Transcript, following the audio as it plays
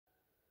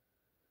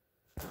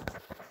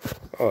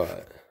All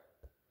right.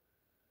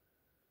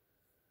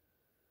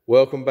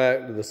 Welcome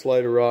back to the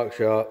Slater Rock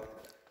Shop.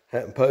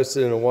 Hadn't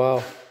posted in a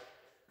while.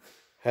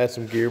 Had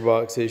some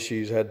gearbox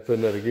issues. Had to put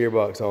another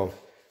gearbox on.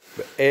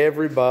 But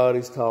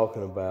everybody's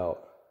talking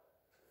about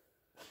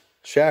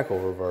shackle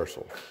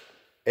reversal.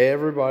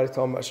 Everybody's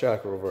talking about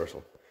shackle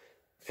reversal.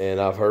 And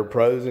I've heard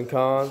pros and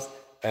cons.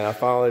 And I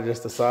finally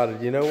just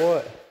decided, you know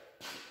what?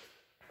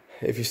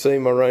 If you see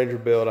my Ranger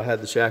build, I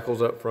had the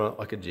shackles up front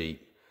like a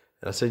Jeep.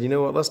 And I said, you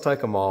know what? Let's take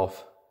them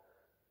off.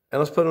 And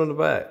let's put them in the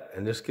back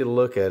and just get a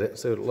look at it and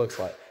see what it looks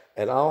like.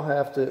 And I'll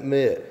have to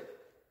admit,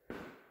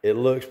 it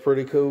looks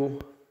pretty cool.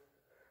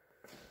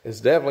 It's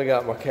definitely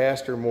got my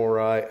caster more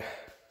right.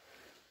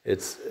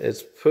 It's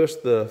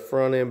pushed the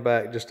front end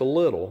back just a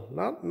little,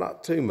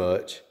 not too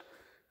much.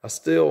 I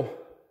still,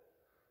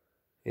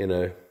 you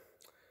know,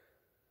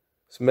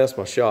 it's messed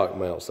my shock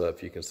mounts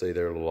up. You can see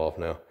they're a little off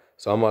now.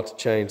 So I'm about to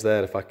change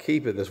that if I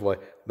keep it this way,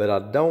 but I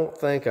don't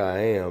think I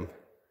am.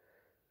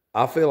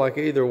 I feel like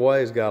either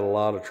way's got a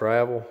lot of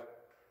travel,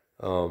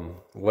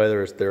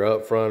 whether it's they're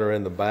up front or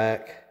in the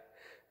back.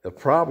 The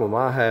problem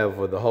I have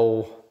with the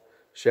whole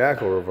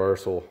shackle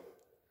reversal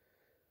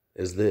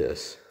is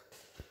this.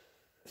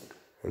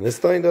 And this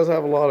thing does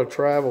have a lot of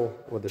travel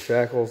with the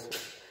shackles.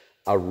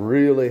 I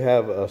really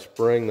have a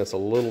spring that's a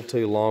little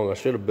too long. I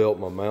should have built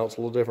my mounts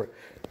a little different.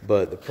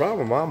 But the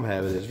problem I'm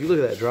having is, if you look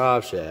at that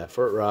drive shaft,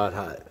 foot ride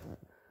height,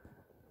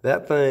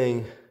 that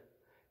thing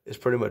is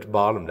pretty much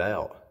bottomed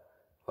out.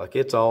 Like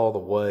it's all the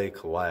way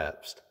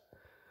collapsed.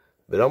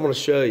 But I'm gonna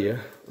show you,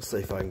 let's see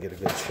if I can get a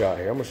good shot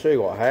here. I'm gonna show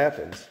you what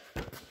happens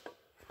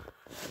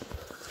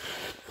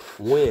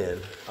when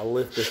I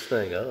lift this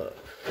thing up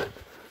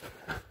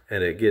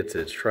and it gets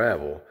its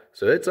travel.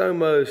 So it's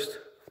almost,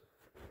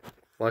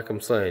 like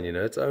I'm saying, you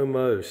know, it's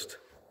almost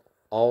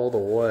all the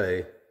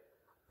way.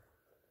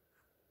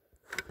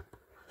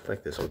 I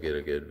think this will get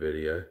a good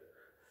video.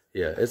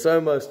 Yeah, it's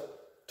almost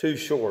too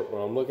short.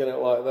 When I'm looking at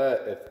it like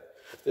that,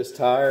 if this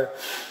tire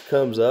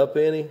comes up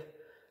any,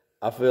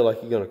 I feel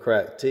like you're gonna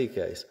crack the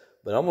T-case.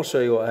 But I'm gonna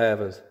show you what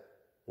happens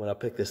when I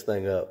pick this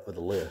thing up with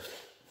a lift.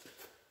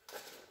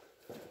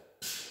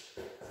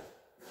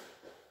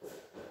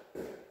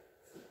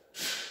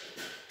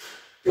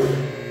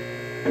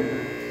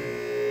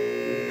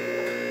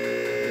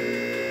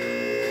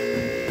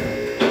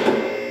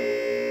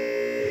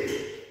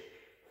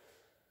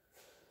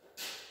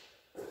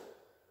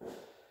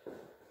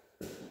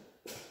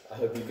 I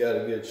hope you got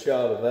a good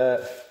shot of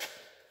that.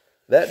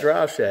 That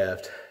drive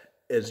shaft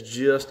is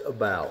just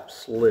about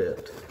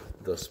slipped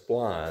the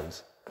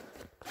splines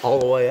all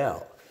the way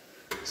out.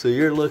 So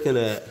you're looking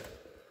at,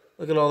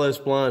 look at all those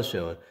splines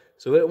showing.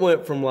 So it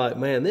went from like,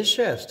 man, this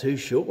shaft's too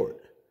short.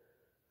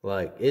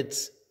 Like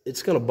it's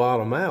gonna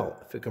bottom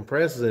out if it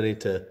compresses any,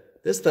 to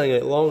this thing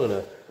ain't long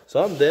enough.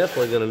 So I'm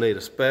definitely gonna need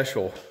a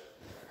special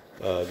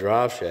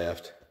drive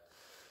shaft.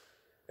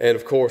 And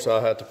of course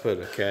I'll have to put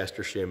a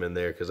caster shim in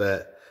there, because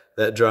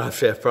that drive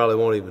shaft probably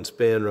won't even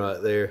spin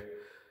right there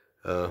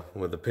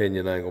with the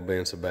pinion angle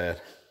being so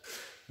bad.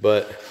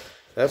 But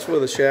that's where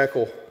the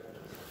shackle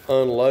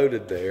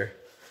unloaded there.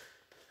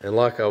 And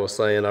like I was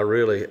saying,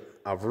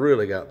 I've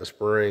really got the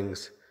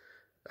springs.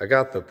 I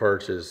got the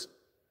perches,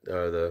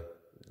 the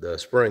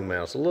spring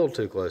mounts a little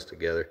too close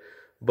together,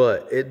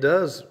 but it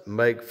does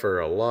make for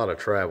a lot of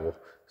travel.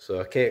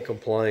 So I can't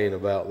complain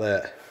about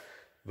that.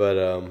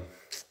 But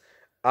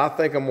I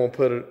think I'm gonna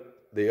put it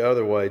the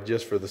other way,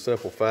 just for the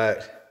simple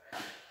fact,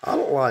 I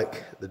don't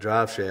like the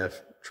drive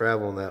shaft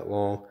traveling that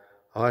long.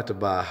 I'll have to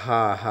buy a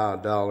high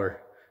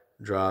dollar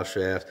drive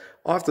shaft.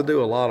 I'll have to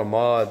do a lot of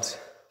mods,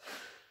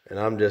 and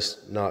I'm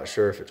just not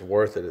sure if it's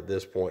worth it at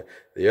this point.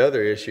 The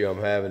other issue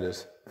I'm having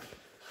is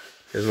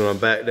when I'm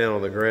back down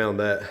on the ground,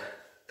 that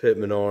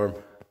pitman arm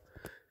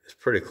is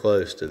pretty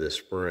close to this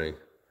spring.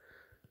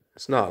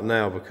 It's not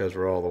now because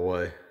we're all the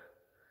way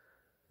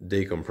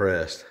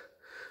decompressed.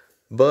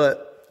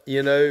 But,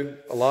 you know,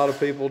 a lot of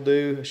people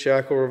do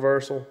shackle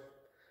reversal,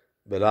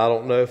 but I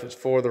don't know if it's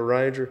for the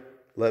Ranger.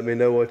 Let me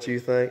know what you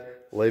think.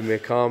 Leave me a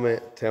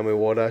comment. Tell me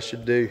what I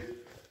should do.